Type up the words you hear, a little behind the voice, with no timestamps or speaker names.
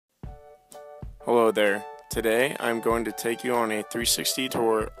Hello there. Today I'm going to take you on a 360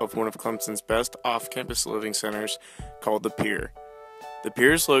 tour of one of Clemson's best off-campus living centers called the Pier. The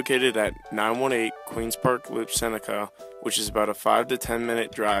Pier is located at 918 Queens Park Loop, Seneca, which is about a 5 to 10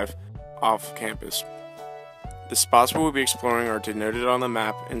 minute drive off campus. The spots we will be exploring are denoted on the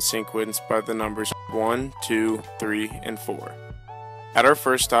map in sequence by the numbers 1, 2, 3, and 4. At our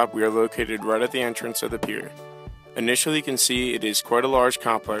first stop, we are located right at the entrance of the Pier. Initially, you can see it is quite a large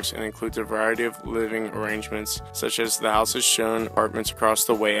complex and includes a variety of living arrangements, such as the houses shown apartments across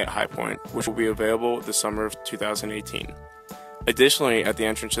the way at High Point, which will be available this summer of 2018. Additionally, at the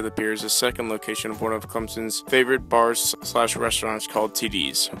entrance of the Pier is a second location of one of Clemson's favorite bars/restaurants called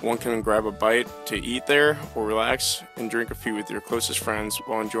TD's. One can grab a bite to eat there or relax and drink a few with your closest friends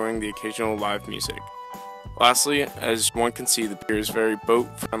while enjoying the occasional live music. Lastly, as one can see, the Pier is very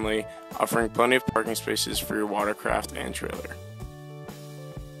boat-friendly, offering plenty of parking spaces for your watercraft and trailer.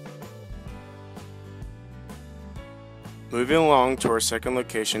 Moving along to our second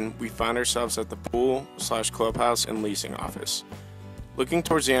location, we find ourselves at the pool/clubhouse and leasing office. Looking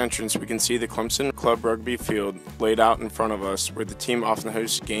towards the entrance, we can see the Clemson Club rugby field laid out in front of us, where the team often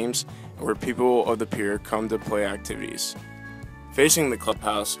hosts games and where people of the Pier come to play activities. Facing the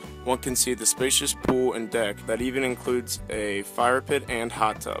clubhouse, one can see the spacious pool and deck that even includes a fire pit and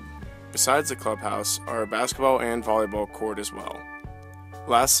hot tub. Besides the clubhouse are a basketball and volleyball court as well.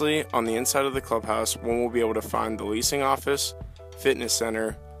 Lastly, on the inside of the clubhouse, one will be able to find the leasing office, fitness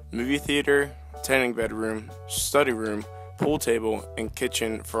center, movie theater, tanning bedroom, study room, pool table, and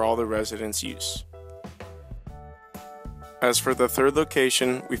kitchen for all the residents' use. As for the third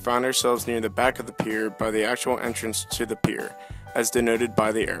location, we find ourselves near the back of the Pier by the actual entrance to the Pier, as denoted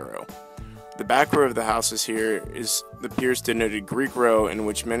by the arrow. The back row of the houses here is the Pier's denoted Greek row, in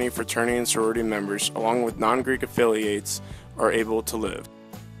which many fraternity and sorority members, along with non-Greek affiliates, are able to live.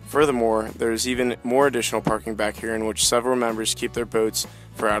 Furthermore, there is even more additional parking back here in which several members keep their boats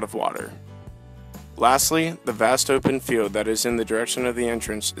for out of water. Lastly, the vast open field that is in the direction of the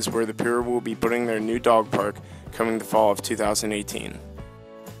entrance is where the Pier will be putting their new dog park coming the fall of 2018.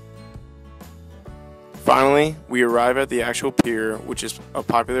 Finally, we arrive at the actual Pier, which is a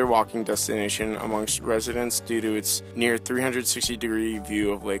popular walking destination amongst residents due to its near 360-degree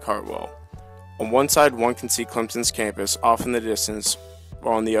view of Lake Hartwell. On one side, one can see Clemson's campus off in the distance,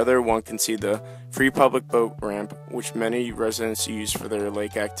 while on the other, one can see the free public boat ramp, which many residents use for their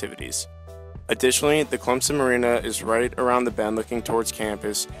lake activities. Additionally, the Clemson Marina is right around the bend looking towards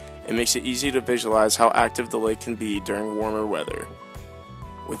campus and makes it easy to visualize how active the lake can be during warmer weather.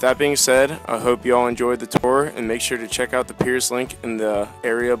 With that being said, I hope you all enjoyed the tour and make sure to check out the Pier's link in the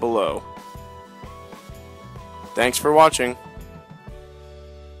area below. Thanks for watching.